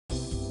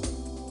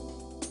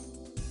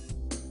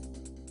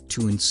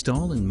To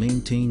install and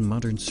maintain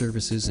modern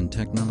services and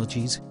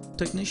technologies,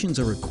 technicians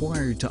are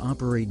required to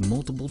operate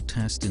multiple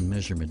test and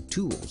measurement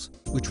tools,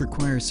 which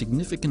require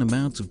significant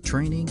amounts of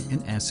training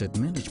and asset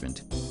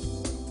management.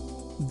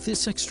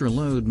 This extra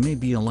load may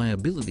be a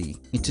liability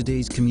in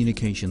today's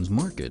communications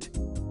market,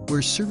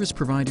 where service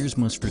providers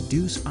must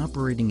reduce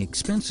operating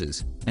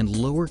expenses and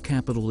lower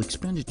capital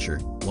expenditure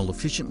while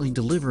efficiently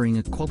delivering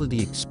a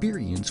quality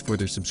experience for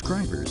their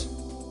subscribers.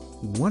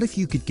 What if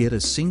you could get a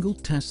single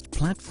test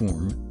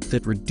platform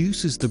that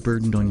reduces the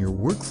burden on your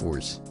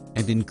workforce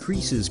and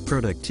increases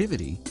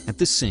productivity at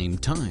the same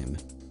time?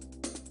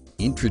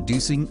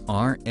 Introducing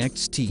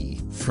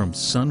RxT from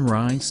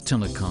Sunrise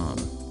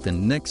Telecom, the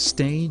next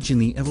stage in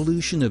the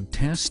evolution of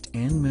test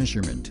and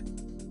measurement.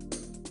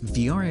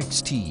 The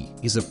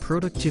RxT is a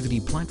productivity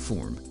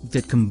platform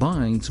that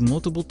combines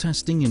multiple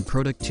testing and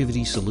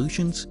productivity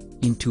solutions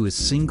into a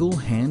single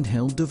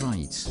handheld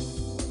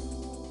device.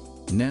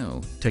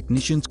 Now,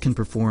 technicians can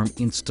perform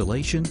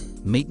installation,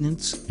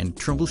 maintenance, and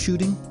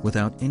troubleshooting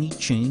without any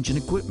change in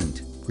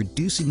equipment,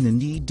 reducing the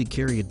need to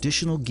carry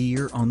additional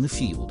gear on the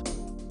field.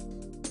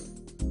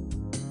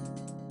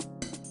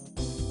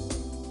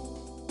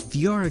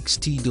 The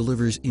RxT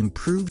delivers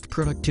improved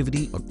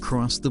productivity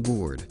across the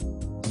board.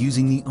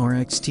 Using the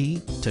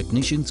RxT,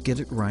 technicians get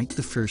it right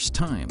the first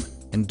time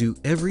and do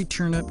every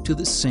turn-up to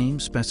the same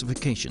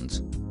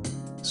specifications,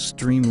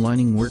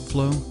 streamlining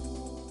workflow,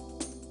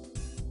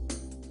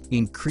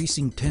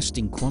 increasing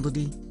testing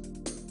quality,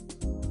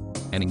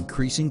 and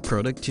increasing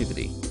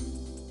productivity,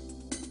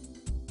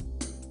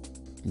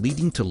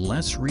 leading to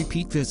less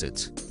repeat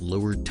visits,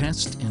 lower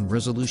test and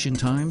resolution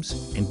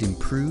times, and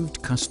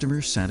improved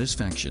customer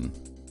satisfaction.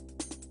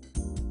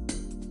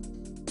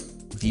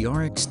 The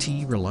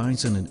RxT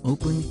relies on an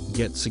open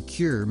yet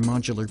secure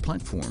modular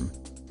platform.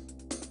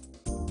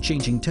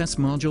 Changing test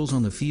modules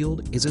on the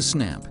field is a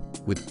snap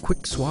with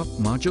quick swap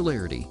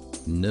modularity,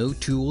 no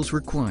tools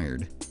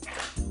required.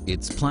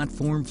 Its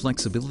platform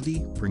flexibility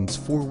brings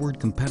forward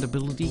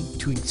compatibility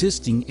to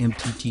existing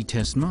MTT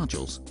test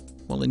modules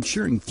while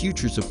ensuring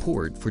future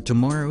support for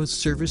tomorrow's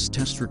service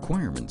test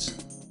requirements.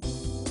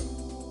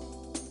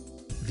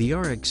 The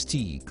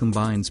RxT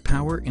combines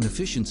power and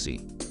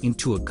efficiency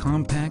into a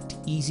compact,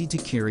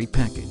 easy-to-carry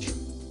package.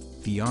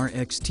 The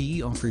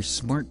RxT offers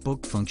smart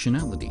book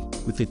functionality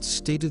with its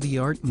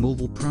state-of-the-art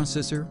mobile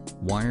processor,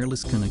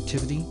 wireless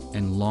connectivity,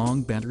 and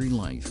long battery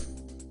life.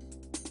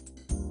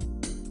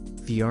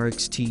 The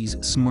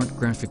RxT's smart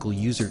graphical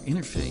user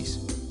interface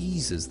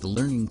eases the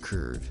learning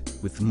curve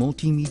with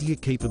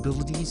multimedia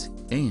capabilities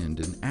and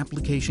an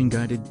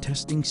application-guided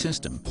testing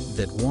system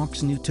that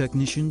walks new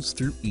technicians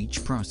through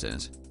each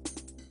process.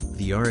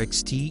 The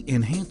RxT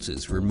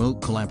enhances remote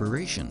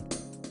collaboration.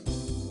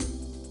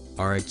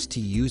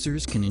 RxT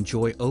users can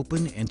enjoy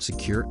open and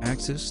secure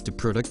access to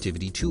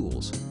productivity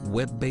tools,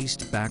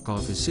 web-based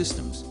back-office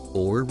systems,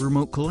 or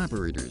remote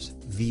collaborators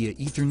via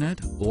Ethernet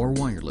or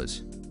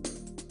wireless.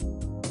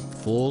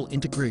 Full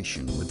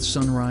integration with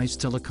Sunrise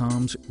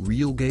Telecom's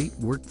RealGate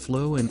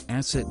workflow and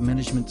asset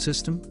management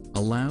system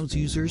allows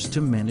users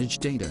to manage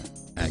data,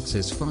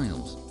 access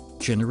files,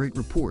 generate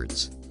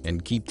reports,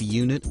 and keep the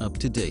unit up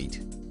to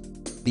date.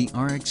 The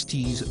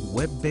RxT's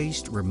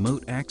web-based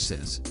remote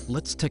access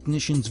lets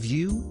technicians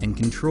view and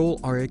control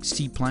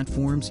RxT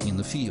platforms in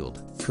the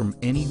field from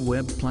any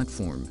web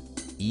platform,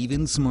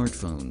 even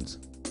smartphones.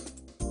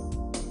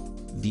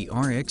 The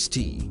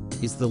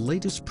RxT is the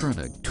latest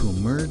product to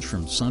emerge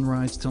from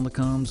Sunrise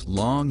Telecom's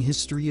long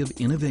history of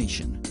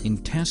innovation in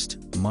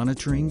test,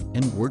 monitoring,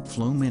 and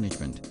workflow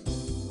management.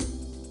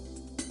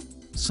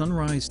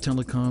 Sunrise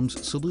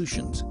Telecom's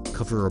solutions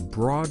cover a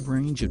broad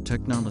range of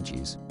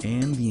technologies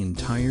and the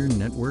entire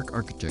network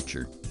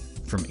architecture,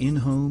 from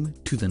in-home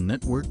to the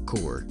network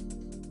core.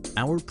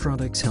 Our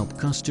products help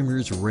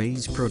customers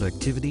raise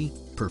productivity,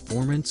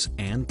 performance,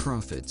 and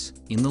profits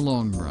in the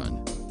long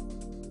run.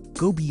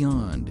 Go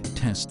beyond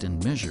test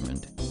and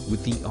measurement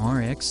with the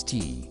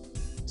RxT.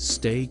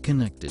 Stay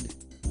connected.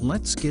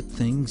 Let's get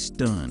things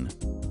done.